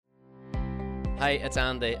Hi, it's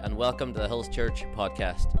Andy, and welcome to the Hills Church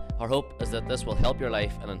podcast. Our hope is that this will help your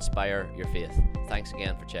life and inspire your faith. Thanks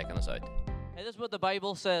again for checking us out. Hey, this is what the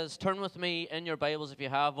Bible says. Turn with me in your Bibles if you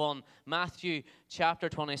have one. Matthew chapter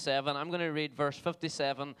 27. I'm going to read verse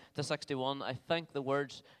 57 to 61. I think the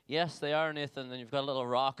words, yes, they are, Nathan, and you've got a little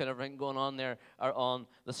rock and everything going on there, are on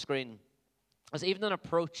the screen. As evening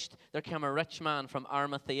approached, there came a rich man from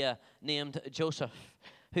Arimathea named Joseph,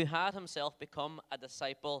 who had himself become a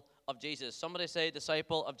disciple of Jesus. Somebody say,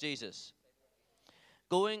 disciple of Jesus.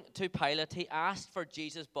 Going to Pilate, he asked for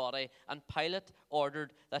Jesus' body, and Pilate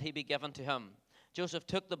ordered that he be given to him. Joseph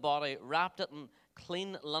took the body, wrapped it in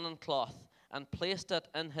clean linen cloth, and placed it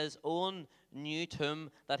in his own new tomb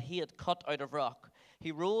that he had cut out of rock.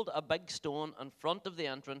 He rolled a big stone in front of the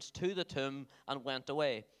entrance to the tomb and went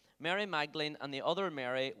away. Mary Magdalene and the other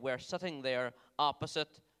Mary were sitting there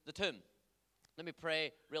opposite the tomb. Let me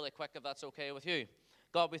pray really quick if that's okay with you.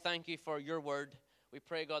 God, we thank you for your word. We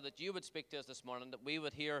pray, God, that you would speak to us this morning, that we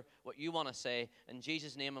would hear what you want to say. In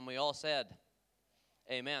Jesus' name, and we all said,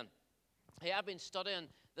 amen. Hey, I've been studying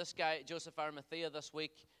this guy, Joseph Arimathea, this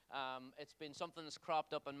week. It's been something that's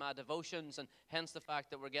cropped up in my devotions, and hence the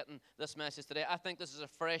fact that we're getting this message today. I think this is a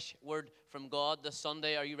fresh word from God this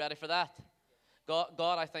Sunday. Are you ready for that?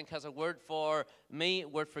 God, I think, has a word for me, a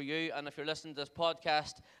word for you, and if you're listening to this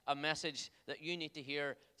podcast, a message that you need to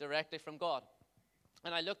hear directly from God.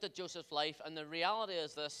 And I looked at Joseph's life, and the reality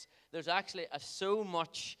is this: there's actually so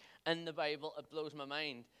much in the Bible, it blows my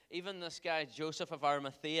mind. Even this guy, Joseph of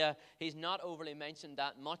Arimathea, he's not overly mentioned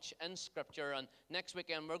that much in Scripture. And next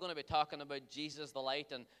weekend, we're going to be talking about Jesus the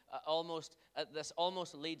Light, and this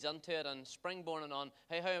almost leads into it, and springboarding on,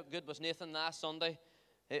 hey, how good was Nathan last Sunday?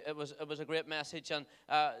 It was a great message, and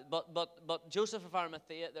but Joseph of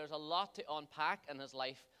Arimathea, there's a lot to unpack in his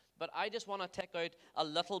life. But I just want to take out a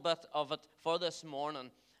little bit of it for this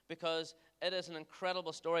morning because it is an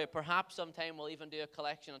incredible story. Perhaps sometime we'll even do a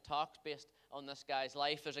collection of talks based on this guy's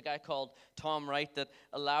life. There's a guy called Tom Wright that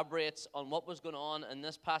elaborates on what was going on in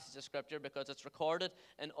this passage of Scripture because it's recorded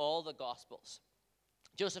in all the Gospels.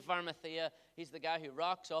 Joseph of Arimathea, he's the guy who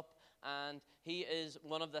rocks up, and he is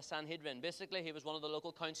one of the Sanhedrin. Basically, he was one of the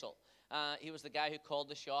local council. He was the guy who called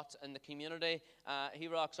the shots in the community. He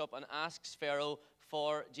rocks up and asks Pharaoh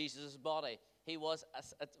for Jesus' body. He was,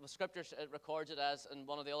 Scripture records it as, in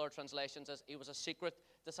one of the other translations, as he was a secret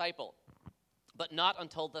disciple. But not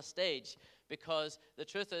until this stage, because the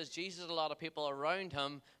truth is, Jesus had a lot of people around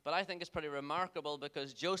him, but I think it's pretty remarkable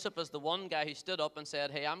because Joseph is the one guy who stood up and said,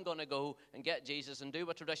 hey, I'm going to go and get Jesus and do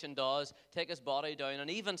what tradition does, take his body down, and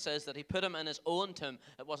even says that he put him in his own tomb.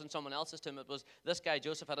 It wasn't someone else's tomb, it was this guy,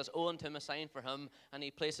 Joseph, had his own tomb assigned for him, and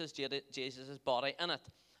he places Jesus' body in it.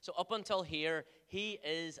 So up until here, he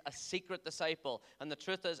is a secret disciple. And the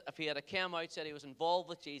truth is, if he had come out, said he was involved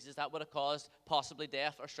with Jesus, that would have caused possibly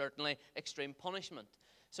death or certainly extreme punishment.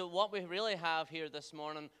 So what we really have here this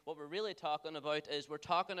morning, what we're really talking about is we're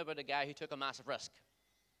talking about a guy who took a massive risk.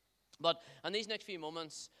 But in these next few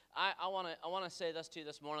moments, I want to say this to you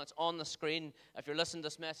this morning. It's on the screen. If you're listening to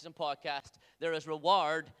this message and podcast, there is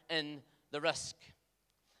reward in the risk.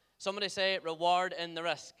 Somebody say reward in the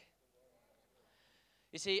risk.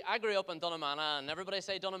 You see, I grew up in Dunnamana, and everybody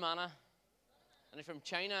say Dunnamana. And if you're from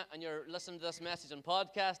China and you're listening to this message and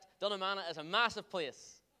podcast, Dunnamana is a massive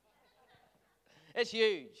place. It's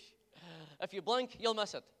huge. If you blink, you'll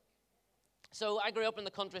miss it. So I grew up in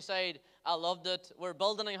the countryside. I loved it. We're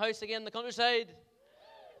building a house again in the countryside.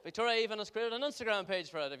 Victoria even has created an Instagram page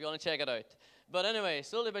for it if you want to check it out. But anyway,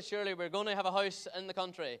 slowly but surely, we're going to have a house in the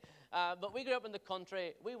country. But we grew up in the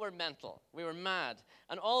country. We were mental. We were mad.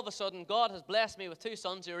 And all of a sudden, God has blessed me with two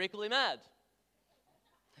sons who are equally mad.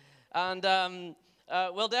 And,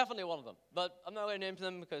 well, definitely one of them. But I'm not going to name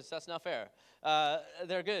them because that's not fair.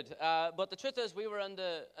 They're good. But the truth is, we were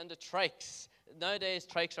into trikes. Nowadays,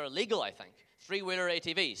 trikes are illegal, I think. Three-wheeler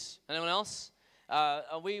ATVs. Anyone else?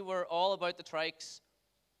 And we were all about the trikes.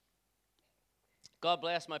 God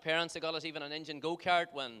bless my parents. They got us even an engine go-kart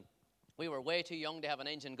when we were way too young to have an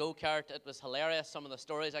engine go-kart. It was hilarious, some of the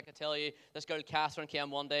stories I could tell you. This girl, Catherine,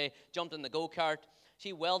 came one day, jumped in the go-kart.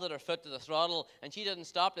 She welded her foot to the throttle, and she didn't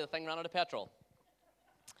stop till the thing ran out of petrol.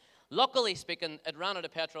 Luckily speaking, it ran out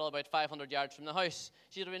of petrol about 500 yards from the house.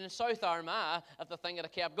 She'd have been in South Armagh if the thing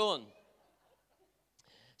had kept going.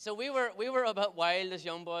 So we were a bit wild as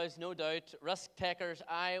young boys, no doubt. Risk takers.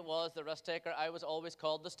 I was the risk taker. I was always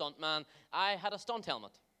called the stunt man. I had a stunt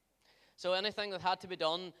helmet. So anything that had to be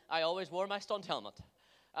done, I always wore my stunt helmet.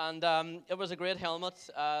 And it was a great helmet,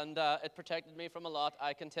 and it protected me from a lot,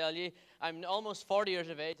 I can tell you. I'm almost 40 years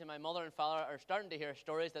of age, and my mother and father are starting to hear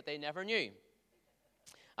stories that they never knew.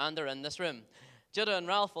 And they're in this room. Judah and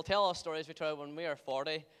Ralph will tell us stories we tell when we are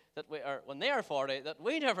 40, when they are 40, that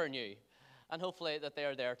we never knew. And hopefully that they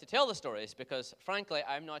are there to tell the stories, because frankly,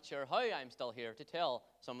 I'm not sure how I'm still here to tell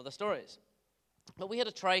some of the stories. But we had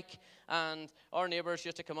a trike, and our neighbours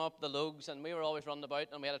used to come up, the Logues, and we were always running about,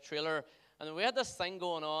 and we had a trailer, and we had this thing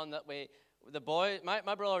going on that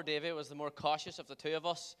my brother Davey was the more cautious of the two of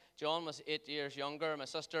us. John was 8 years younger. My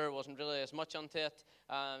sister wasn't really as much onto it.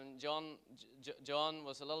 John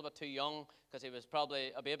was a little bit too young because he was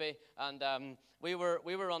probably a baby. And we were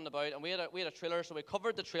running about, and we had a trailer, so we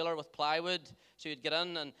covered the trailer with plywood so you'd get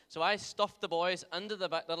in. And so I stuffed the boys into the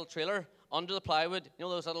little trailer under the plywood. You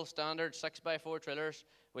know those little standard 6x4 trailers?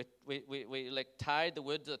 We like tied the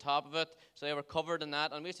wood to the top of it, so they were covered in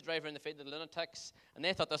that. And we used to drive around the field with the lunatics, and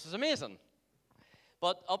they thought this was amazing.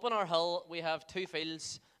 But up on our hill, we have 2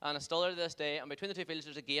 fields, and it's still there to this day. And between the 2 fields,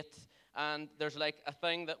 there's a gate, and there's like a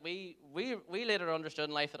thing that we later understood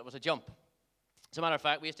in life that it was a jump. As a matter of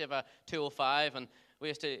fact, we used to have a 205, and we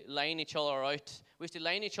used to line each other out. We used to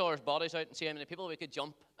line each other's bodies out and see how many people we could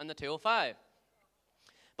jump in the 205.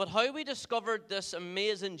 But how we discovered this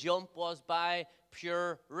amazing jump was by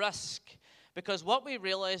pure risk. Because what we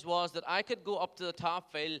realized was that I could go up to the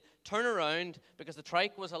top field, turn around, because the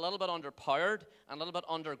trike was a little bit underpowered and a little bit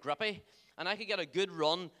under grippy, and I could get a good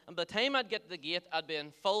run. And by the time I'd get to the gate, I'd be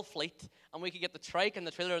in full fleet, and we could get the trike and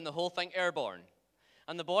the trailer and the whole thing airborne.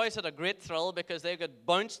 And the boys had a great thrill because they got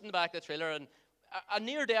bounced in the back of the trailer, and a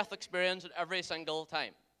near-death experience every single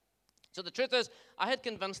time. So the truth is, I had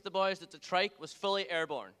convinced the boys that the trike was fully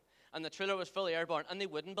airborne, and the trailer was fully airborne, and they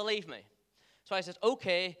wouldn't believe me. So I said,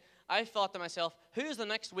 okay. I thought to myself, who's the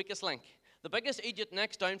next weakest link? The biggest idiot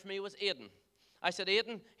next down for me was Aidan. I said,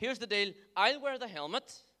 Aidan, here's the deal. I'll wear the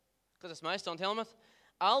helmet, because it's my stunt helmet.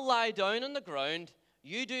 I'll lie down on the ground.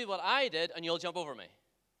 You do what I did, and you'll jump over me.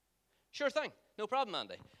 Sure thing. No problem,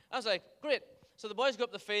 Andy. I was like, great. So the boys go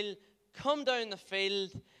up the field, come down the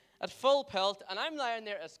field at full pelt, and I'm lying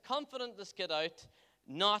there as confident as get out,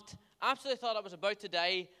 not absolutely thought I was about to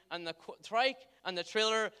die, and the trike and the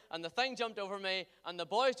trailer and the thing jumped over me, and the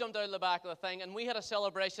boys jumped out of the back of the thing, and we had a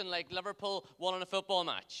celebration like Liverpool won in a football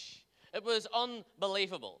match. It was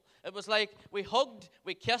unbelievable. It was like we hugged,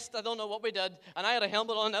 we kissed, I don't know what we did, and I had a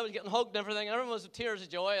helmet on, I was getting hugged and everything, and everyone was with tears of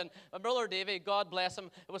joy, and my brother Davey, God bless him,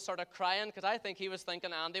 was sort of crying because I think he was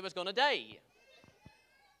thinking Andy was going to die.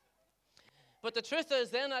 But the truth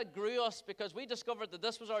is, then it grew us because we discovered that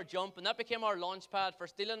this was our jump, and that became our launch pad for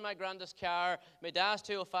stealing my grandest car, my dad's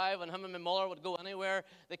 205, and him and my mother would go anywhere.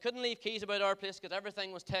 They couldn't leave keys about our place because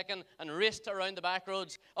everything was taken, and raced around the back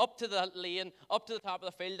roads, up to the lane, up to the top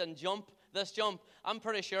of the field, and jump this jump. I'm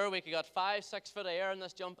pretty sure we could get 5-6 foot of air in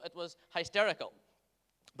this jump. It was hysterical.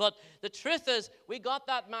 But the truth is, we got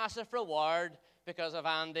that massive reward because of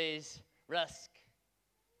Andy's risk.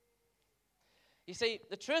 You see,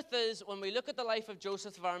 the truth is, when we look at the life of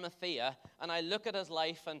Joseph of Arimathea, and I look at his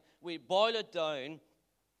life, and we boil it down,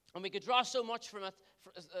 and we could draw so much from it,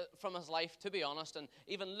 from his life, to be honest. And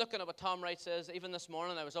even looking at what Tom Wright says, even this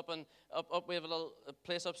morning, I was up we have a little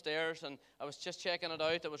place upstairs, and I was just checking it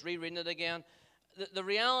out. I was rereading it again. The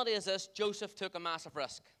reality is this: Joseph took a massive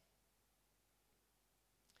risk.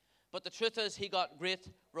 But the truth is, he got great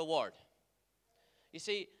reward. You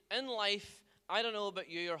see, in life, I don't know about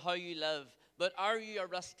you or how you live, but are you a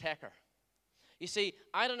risk taker? You see,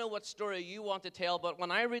 I don't know what story you want to tell, but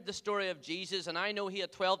when I read the story of Jesus, and I know he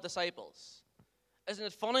had 12 disciples, isn't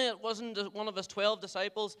it funny it wasn't one of his 12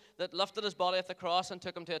 disciples that lifted his body at the cross and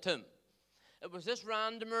took him to a tomb? It was this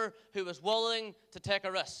randomer who was willing to take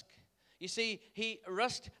a risk. You see, he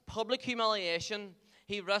risked public humiliation.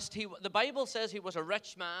 The Bible says he was a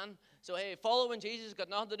rich man. So, hey, following Jesus got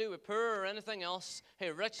nothing to do with poor or anything else.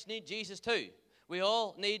 Hey, rich need Jesus too. We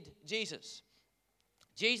all need Jesus.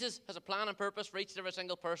 Jesus has a plan and purpose for each and every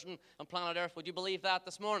single person on planet Earth. Would you believe that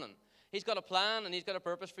this morning? He's got a plan and he's got a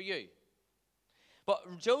purpose for you.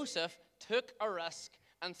 But Joseph took a risk,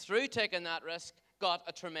 and through taking that risk, got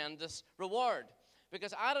a tremendous reward.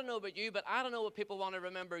 Because I don't know about you, but I don't know what people want to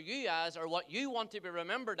remember you as or what you want to be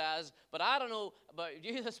remembered as. But I don't know about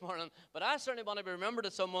you this morning, but I certainly want to be remembered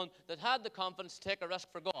as someone that had the confidence to take a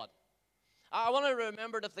risk for God. I want to be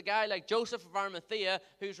remembered of the guy like Joseph of Arimathea,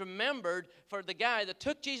 who's remembered for the guy that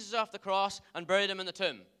took Jesus off the cross and buried him in the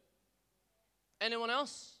tomb. Anyone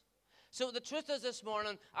else? So the truth is this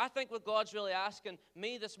morning, I think what God's really asking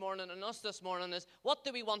me this morning and us this morning is, what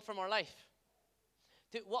do we want from our life?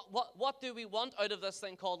 What do we want out of this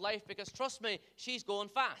thing called life? Because trust me, she's going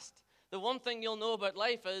fast. The one thing you'll know about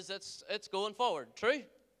life is it's going forward. True?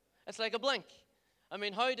 It's like a blink. I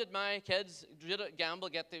mean, how did my kids, Gamble,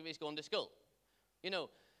 get to he's going to school? You know,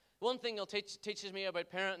 One thing it teaches me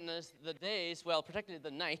about parenting is the days, well, particularly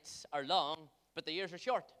the nights, are long, but the years are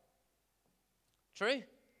short. True?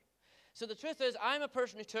 So the truth is, I'm a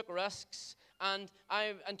person who took risks, and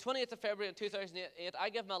on 20th of February in 2008, I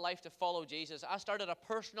gave my life to follow Jesus. I started a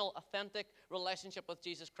personal, authentic relationship with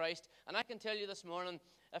Jesus Christ, and I can tell you this morning,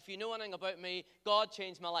 if you know anything about me, God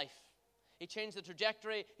changed my life. He changed the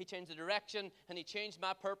trajectory, He changed the direction, and He changed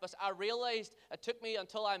my purpose. I realized it took me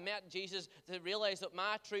until I met Jesus to realize that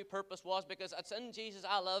my true purpose was, because it's in Jesus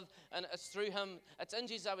I live, and it's through Him, it's in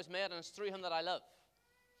Jesus I was made, and it's through Him that I live.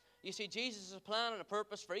 You see, Jesus has a plan and a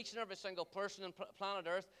purpose for each and every single person on planet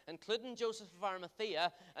Earth, including Joseph of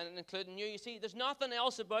Arimathea, and including you. You see, there's nothing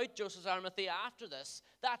else about Joseph of Arimathea after this.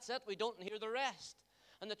 That's it. We don't hear the rest.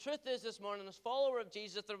 And the truth is this morning, as follower of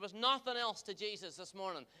Jesus, if there was nothing else to Jesus this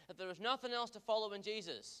morning, if there was nothing else to follow in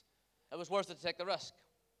Jesus, it was worth it to take the risk.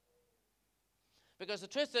 Because the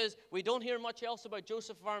truth is, we don't hear much else about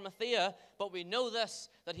Joseph of Arimathea, but we know this,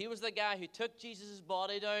 that he was the guy who took Jesus'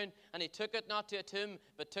 body down, and he took it not to a tomb,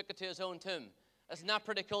 but took it to his own tomb. Isn't that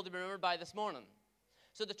pretty cool to be remembered by this morning?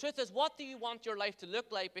 So the truth is, what do you want your life to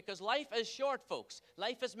look like? Because life is short, folks.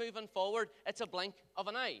 Life is moving forward. It's a blink of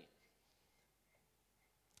an eye.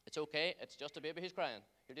 It's okay. It's just a baby who's crying.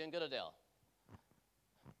 You're doing good, Adele.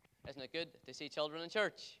 Isn't it good to see children in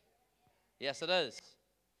church? Yes, it is.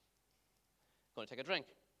 Going to take a drink.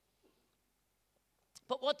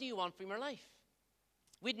 But what do you want from your life?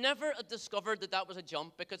 We'd never discovered that was a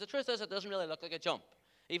jump, because the truth is, it doesn't really look like a jump.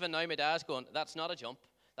 Even now, my dad's going, that's not a jump.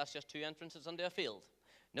 That's just 2 entrances into a field.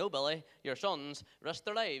 No, Billy, your sons risk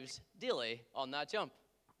their lives daily on that jump.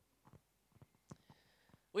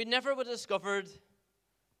 We never would have discovered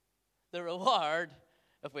the reward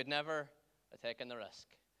if we'd never taken the risk.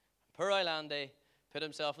 Poor old Andy put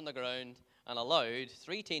himself on the ground and allowed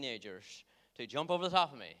 3 teenagers to jump over the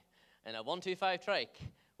top of me in a 125 trike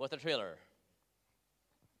with a trailer.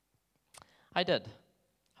 I did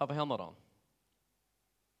have a helmet on.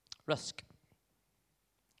 Risk.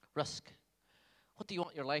 Risk. What do you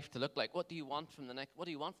want your life to look like? What do you want from what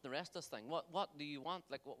do you want from the rest of this thing? What do you want?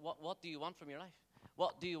 Like, what do you want from your life?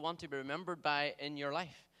 What do you want to be remembered by in your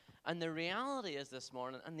life? And the reality is this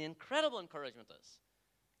morning, and the incredible encouragement is,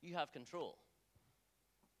 you have control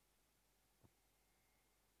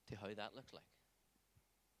to how that looks like.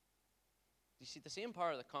 You see, the same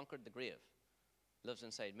power that conquered the grave lives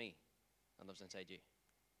inside me and lives inside you.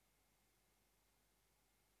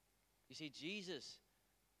 You see, Jesus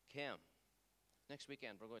came. Next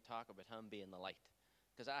weekend, we're going to talk about Him being the light.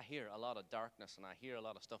 Because I hear a lot of darkness, and I hear a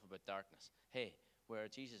lot of stuff about darkness. Hey, where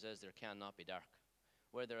Jesus is, there cannot be dark.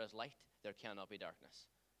 Where there is light, there cannot be darkness.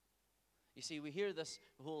 You see, we hear this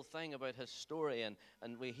whole thing about His story, and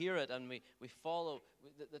we hear it, and we follow.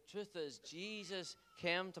 The truth is, Jesus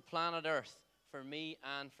came to planet Earth for me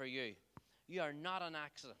and for you. You are not an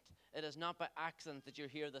accident. It is not by accident that you're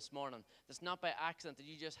here this morning. It's not by accident that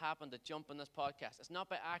you just happened to jump on this podcast. It's not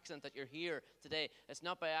by accident that you're here today. It's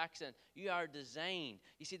not by accident. You are designed.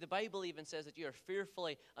 You see, the Bible even says that you are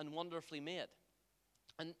fearfully and wonderfully made.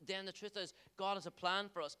 And then the truth is, God has a plan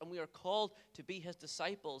for us, and we are called to be His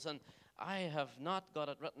disciples. And I have not got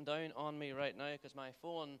it written down on me right now because my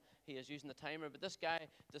phone, he is using the timer. But this guy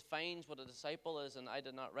defines what a disciple is, and I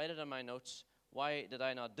did not write it in my notes. Why did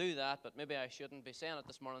I not do that? But maybe I shouldn't be saying it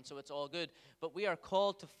this morning, so it's all good. But we are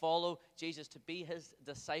called to follow Jesus, to be His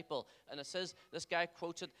disciple. And it says, this guy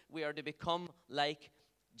quotes it, we are to become like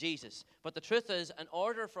Jesus. But the truth is, in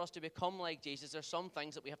order for us to become like Jesus, there's some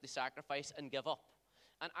things that we have to sacrifice and give up.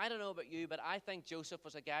 And I don't know about you, but I think Joseph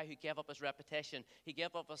was a guy who gave up his reputation. He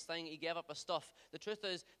gave up his thing. He gave up his stuff. The truth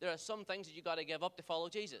is, there are some things that you got to give up to follow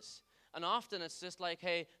Jesus. And often it's just like,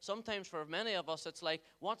 hey, sometimes for many of us, it's like,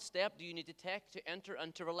 what step do you need to take to enter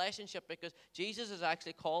into relationship? Because Jesus is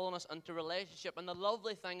actually calling us into relationship. And the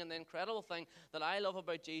lovely thing and the incredible thing that I love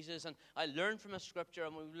about Jesus, and I learned from His scripture,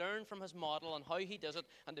 and we learn from His model and how He does it,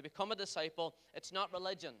 and to become a disciple, it's not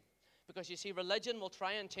religion. Because you see, religion will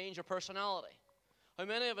try and change your personality. How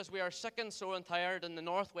many of us, we are sick and sore and tired in the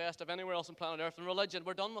northwest of anywhere else on planet Earth in religion?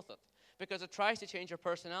 We're done with it. Because it tries to change your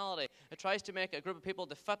personality. It tries to make a group of people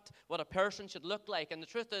to fit what a person should look like. And the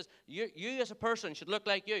truth is, you as a person should look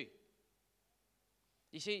like you.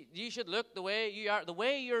 You see, you should look the way you are. The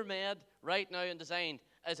way you're made right now and designed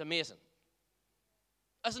is amazing.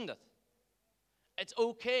 Isn't it? It's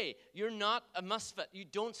okay. You're not a misfit. You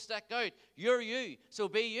don't stick out. You're you. So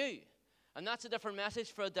be you. And that's a different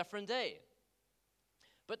message for a different day.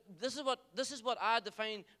 But this is what I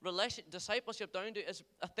define discipleship down to, is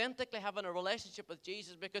authentically having a relationship with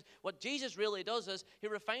Jesus. Because what Jesus really does is He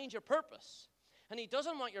refines your purpose. And He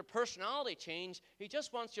doesn't want your personality changed. He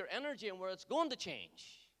just wants your energy and where it's going to change.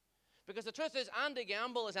 Because the truth is, Andy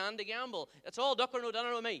Gamble is Andy Gamble. It's all duck or no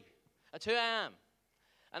dinner with me. That's who I am.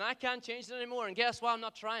 And I can't change it anymore. And guess what? I'm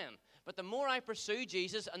not trying. But the more I pursue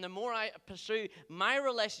Jesus and the more I pursue my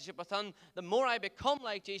relationship with him, the more I become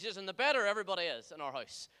like Jesus and the better everybody is in our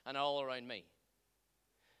house and all around me.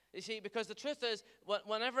 You see, because the truth is,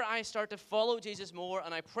 whenever I start to follow Jesus more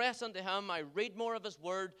and I press into him, I read more of his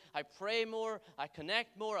word, I pray more, I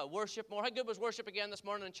connect more, I worship more. How good was worship again this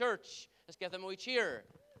morning in church? Let's give them a wee cheer.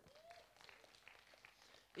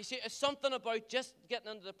 You see, it's something about just getting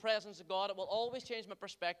into the presence of God. It will always change my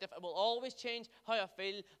perspective. It will always change how I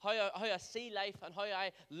feel, how I see life, and how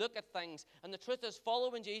I look at things. And the truth is,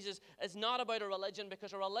 following Jesus is not about a religion,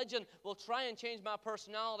 because a religion will try and change my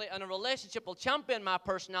personality, and a relationship will champion my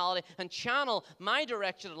personality and channel my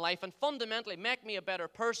direction in life and fundamentally make me a better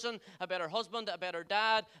person, a better husband, a better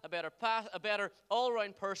dad, a better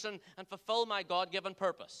all-round person, and fulfill my God-given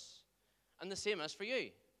purpose. And the same is for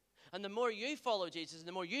you. And the more you follow Jesus, and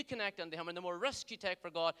the more you connect into him, and the more risks you take for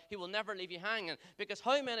God, he will never leave you hanging. Because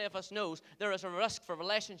how many of us knows there is a risk for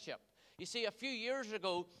relationship? You see, a few years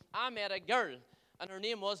ago, I met a girl, and her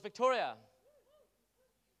name was Victoria.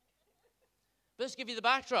 But let's give you the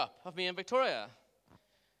backdrop of me and Victoria.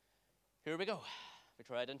 Here we go.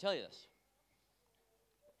 Victoria, I didn't tell you this.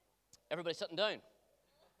 Everybody sitting down.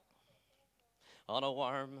 On a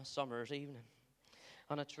warm summer's evening,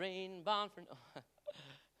 on a train bound for...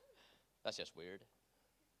 That's just weird.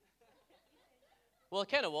 Well, it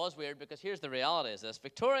kind of was weird, because here's the reality is this.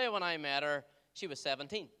 Victoria, when I met her, she was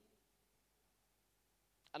 17.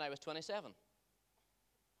 And I was 27.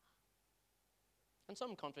 In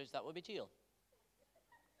some countries, that would be jail.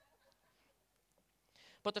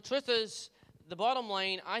 But the truth is, the bottom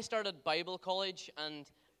line, I started Bible college, and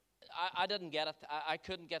I didn't get it. I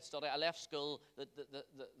couldn't get study. I left school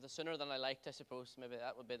the sooner than I liked, I suppose. Maybe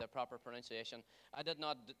that would be the proper pronunciation. I did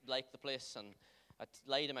not like the place, and I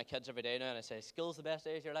lie to my kids every day now, and I say, school's the best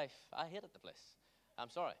days of your life. I hated the place. I'm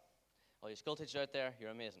sorry. All you school teachers out there,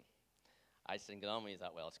 you're amazing. I just didn't get on with you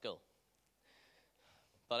that well at school.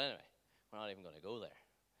 But anyway, we're not even going to go there.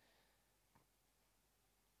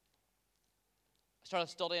 I started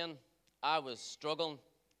studying. I was struggling,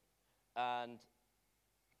 and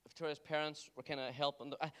Victoria's parents were kind of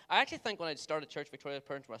helping. I actually think when I started church, Victoria's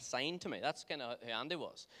parents were assigned to me. That's kind of who Andy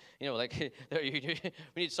was. You know, like, there you do.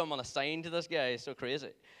 We need someone assigned to this guy. He's so crazy.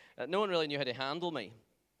 No one really knew how to handle me.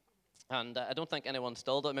 And I don't think anyone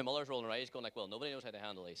still does. My mother's rolling her eyes going like, well, nobody knows how to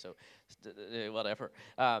handle these, so whatever.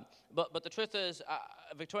 But the truth is,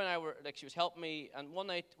 Victoria and I were, like, she was helping me, and one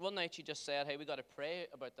night she just said, hey, we got to pray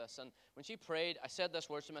about this. And when she prayed, I said this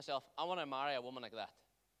words to myself, I want to marry a woman like that.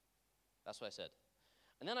 That's what I said.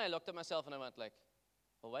 And then I looked at myself and I went like,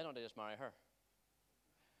 well, why don't I just marry her?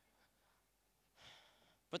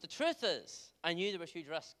 But the truth is, I knew there was huge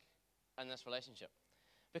risk in this relationship.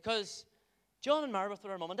 Because John and Margaret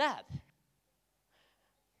were her mum and dad.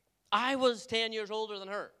 I was 10 years older than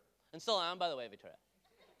her. And still am, by the way, Victoria.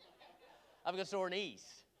 I've got sore knees.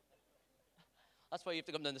 That's why you have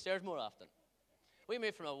to come down the stairs more often. We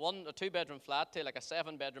moved from a 1 or 2 bedroom flat to like a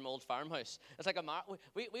 7-bedroom old farmhouse. It's like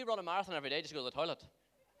we run a marathon every day just to go to the toilet.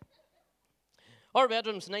 Our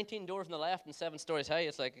bedroom's 19 doors on the left and 7 stories high.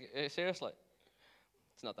 It's like, seriously.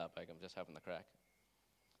 It's not that big. I'm just having the crack.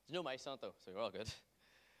 There's no mice on it, though, so you're all good.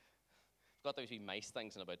 I've got those wee mice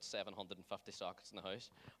things in about 750 sockets in the house.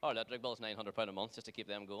 Our electric bill's £900 a month just to keep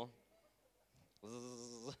them going.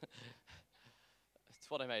 It's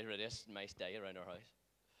one of my radius mice die around our house.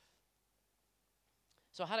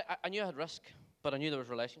 So I knew I had risk, but I knew there was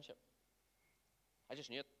a relationship. I just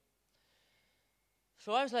knew it.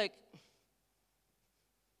 So I was like,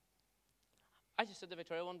 I just said to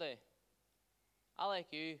Victoria one day, I like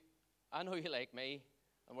you, I know you like me,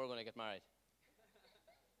 and we're going to get married.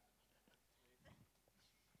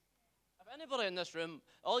 If anybody in this room,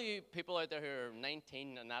 all you people out there who are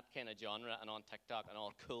 19 and that kind of genre and on TikTok and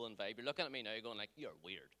all cool and vibe, you're looking at me now, you're going like, you're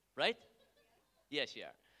weird, right? Yes, you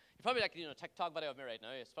are. You're probably like, TikTok video of me right now.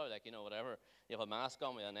 It's probably like, whatever. You have a mask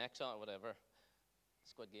on with an X on or whatever.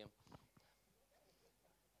 Squid Game.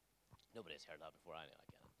 Nobody's heard that before, I get it.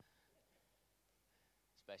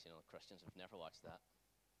 Especially, Christians have never watched that.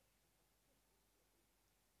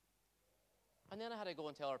 And then I had to go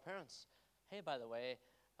and tell our parents, hey, by the way,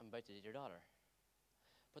 I'm about to date your daughter.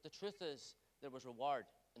 But the truth is, there was reward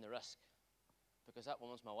in the risk. Because that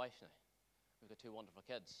woman's my wife now. We've got 2 wonderful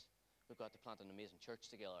kids. We've got to plant an amazing church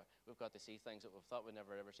together. We've got to see things that we thought we'd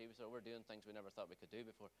never ever see before. We're doing things we never thought we could do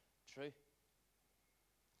before. True.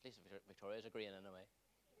 At least Victoria's agreeing in a way.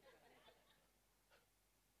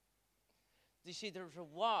 You see, there's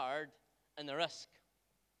reward in the risk.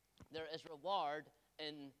 There is reward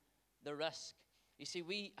in the risk. You see,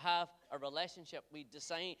 we have a relationship. We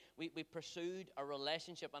pursued a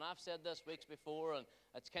relationship. And I've said this weeks before, and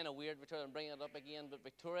it's kind of weird, Victoria, I'm bringing it up again, but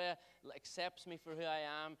Victoria accepts me for who I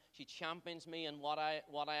am. She champions me in what I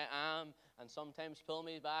am, and sometimes pull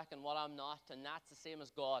me back in what I'm not, and that's the same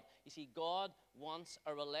as God. You see, God wants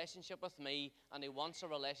a relationship with me, and he wants a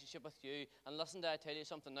relationship with you. And listen, I tell you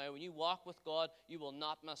something now. When you walk with God, you will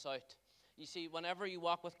not miss out. You see, whenever you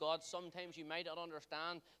walk with God, sometimes you might not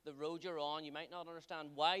understand the road you're on. You might not understand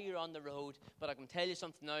why you're on the road. But I can tell you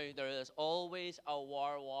something now. There is always a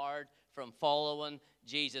reward from following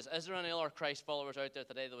Jesus. Is there any other Christ followers out there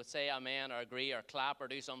today that would say amen or agree or clap or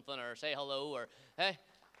do something or say hello or hey?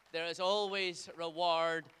 There is always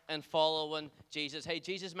reward in following Jesus. Hey,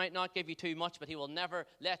 Jesus might not give you too much, but he will never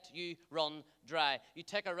let you run dry. You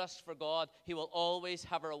take a risk for God, he will always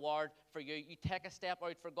have a reward for you. You take a step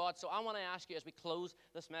out for God. So I want to ask you as we close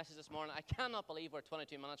this message this morning, I cannot believe we're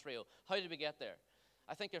 22 minutes, Rio. How did we get there?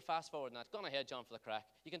 I think you're fast forwarding that. Go on ahead, John, for the crack.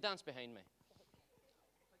 You can dance behind me.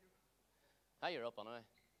 Hi, you're up on it.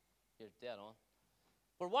 You're dead on.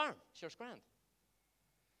 We're warm. Sure, it's grand.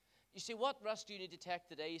 You see, what risk do you need to take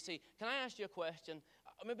today? You see, can I ask you a question?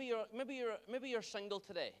 Maybe you're single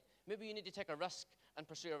today. Maybe you need to take a risk and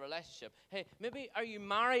pursue a relationship. Hey, maybe are you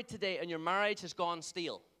married today and your marriage has gone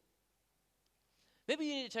stale? Maybe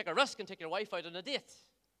you need to take a risk and take your wife out on a date.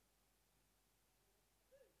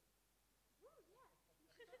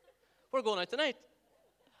 We're going out tonight.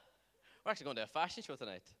 We're actually going to a fashion show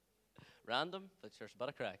tonight. Random, but there's a bit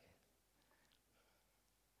of crack.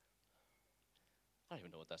 I don't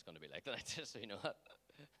even know what that's going to be like tonight, just so you know that.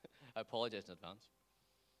 I apologize in advance.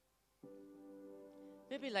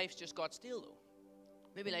 Maybe life's just got stale, though.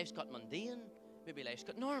 Maybe life's got mundane. Maybe life's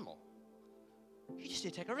got normal. You just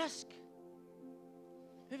need to take a risk.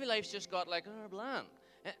 Maybe life's just got like, bland.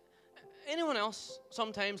 Anyone else,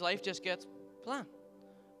 sometimes life just gets bland.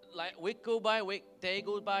 Like week go by week, day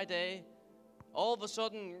goes by day. All of a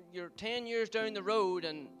sudden, you're 10 years down the road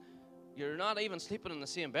and you're not even sleeping in the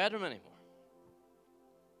same bedroom anymore.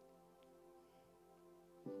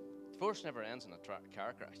 Divorce never ends in a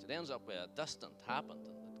car crash. It ends up with a distant happened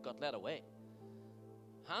and it got let away.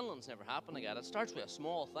 Handling's never happened again. It starts with a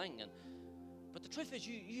small thing. But the truth is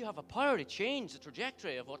you have a power to change the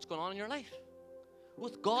trajectory of what's going on in your life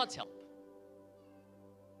with God's help.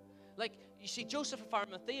 Like, you see, Joseph of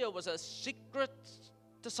Arimathea was a secret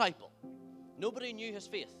disciple. Nobody knew his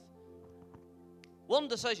faith. One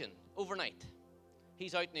decision overnight,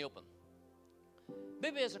 he's out in the open.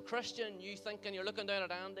 Maybe as a Christian, you thinking you're looking down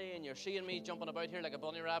at Andy and you're seeing me jumping about here like a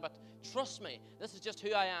bunny rabbit. Trust me, this is just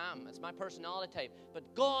who I am. It's my personality type.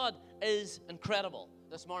 But God is incredible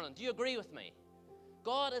this morning. Do you agree with me?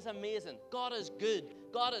 God is amazing. God is good.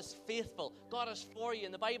 God is faithful. God is for you.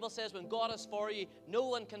 And the Bible says when God is for you, no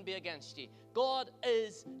one can be against you. God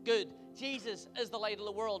is good. Jesus is the light of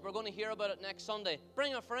the world. We're going to hear about it next Sunday.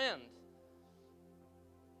 Bring a friend.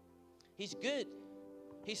 He's good.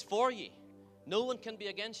 He's for you. No one can be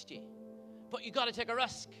against you. But you got to take a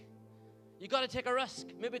risk. You got to take a risk.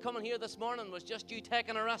 Maybe coming here this morning was just you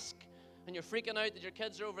taking a risk. And you're freaking out that your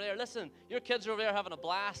kids are over there. Listen, your kids are over there having a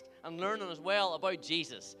blast and learning as well about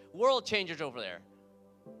Jesus. World changers over there.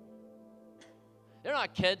 They're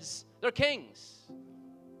not kids. They're kings.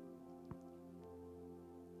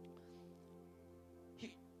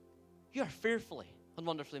 You are fearfully and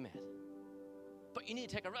wonderfully made. But you need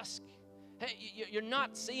to take a risk. Hey, you're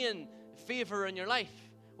not seeing favor in your life.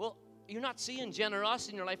 Well, you're not seeing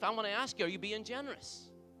generosity in your life. I want to ask you, are you being generous?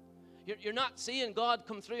 You're not seeing God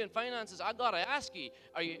come through in finances. I got to ask you,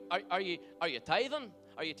 are you tithing?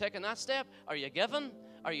 Are you taking that step? Are you giving?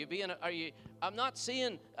 I'm not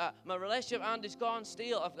seeing my relationship Andy's gone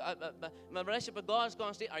stale. My relationship with God's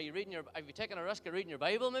gone stale. Have you taken a risk of reading your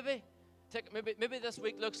Bible maybe? Maybe this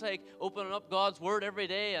week looks like opening up God's Word every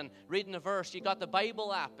day and reading a verse. You got the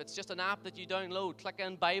Bible app. It's just an app that you download. Click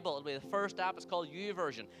in Bible. It'll be the first app. It's called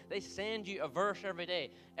YouVersion. They send you a verse every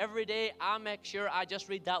day. Every day, I make sure I just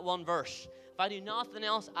read that one verse. If I do nothing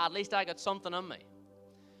else, at least I got something in me.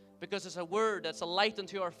 Because it's a word. It's a light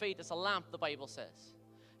unto our feet. It's a lamp, the Bible says.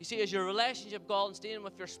 You see, as your relationship going staying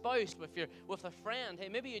with your spouse, with a friend, hey,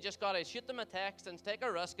 maybe you just got to shoot them a text and take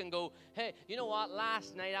a risk and go, hey, you know what?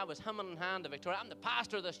 Last night I was hemming in hand to Victoria. I'm the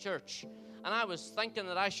pastor of this church. And I was thinking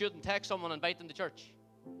that I shouldn't text someone and invite them to church.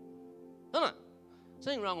 Isn't it?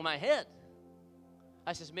 Something wrong with my head.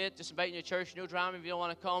 I says, mate, just inviting you to church. No drama if you don't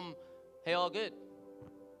want to come. Hey, all good.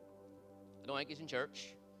 I don't think he's in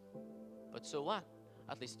church. But so what?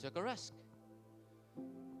 At least he took a risk.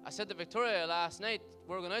 I said to Victoria last night,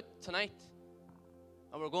 we're going out tonight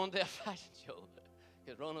and we're going to a fashion show.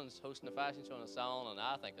 because Ronan's hosting a fashion show in a salon, and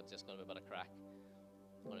I think it's just going to be a bit of crack.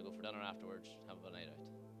 I'm going to go for dinner afterwards, have a night out.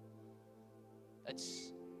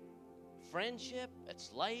 It's friendship,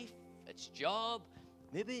 it's life, it's job.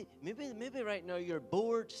 Maybe right now you're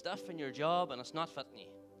bored, stuff in your job, and it's not fitting you.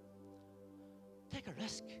 Take a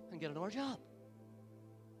risk and get another job.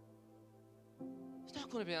 It's not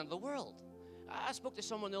going to be the end of the world. I spoke to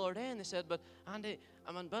someone the other day, and they said, but Andy,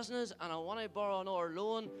 I'm in business, and I want to borrow another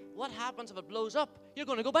loan. What happens if it blows up? You're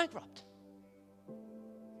going to go bankrupt.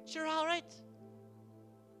 Sure, all right.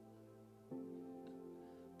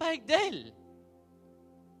 Big deal.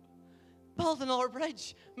 Build another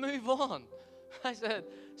bridge. Move on. I said,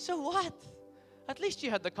 so what? At least you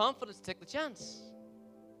had the confidence to take the chance.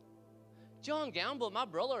 John Gamble, my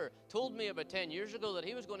brother, told me about 10 years ago that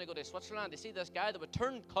he was going to go to Switzerland to see this guy that would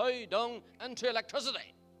turn cow dung into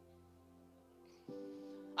electricity.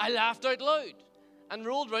 I laughed out loud and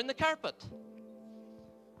rolled round the carpet.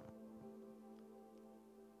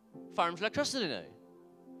 Farms electricity now.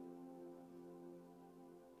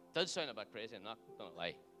 Does sound a bit crazy, I'm not going to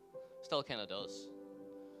lie. Still kind of does.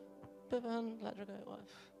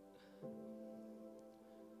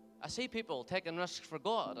 I see people taking risks for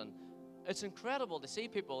God, and it's incredible to see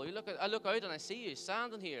people. I look out and I see you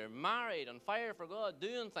standing here, married, on fire for God,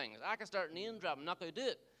 doing things. I can start name dropping, not going to do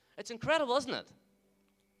it. It's incredible, isn't it?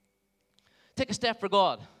 Take a step for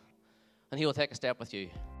God, and He will take a step with you.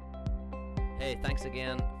 Hey, thanks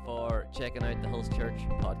again for checking out the Hills Church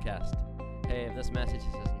podcast. Hey, if this message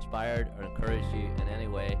has inspired or encouraged you in any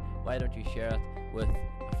way, why don't you share it with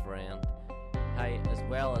a friend? Hi, as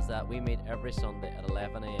well as that, we meet every Sunday at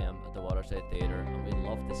 11 a.m. at the Waterside Theatre, and we'd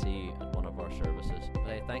love to see you at one of our services. But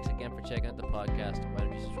hey, thanks again for checking out the podcast. Why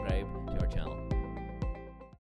don't you subscribe to our channel?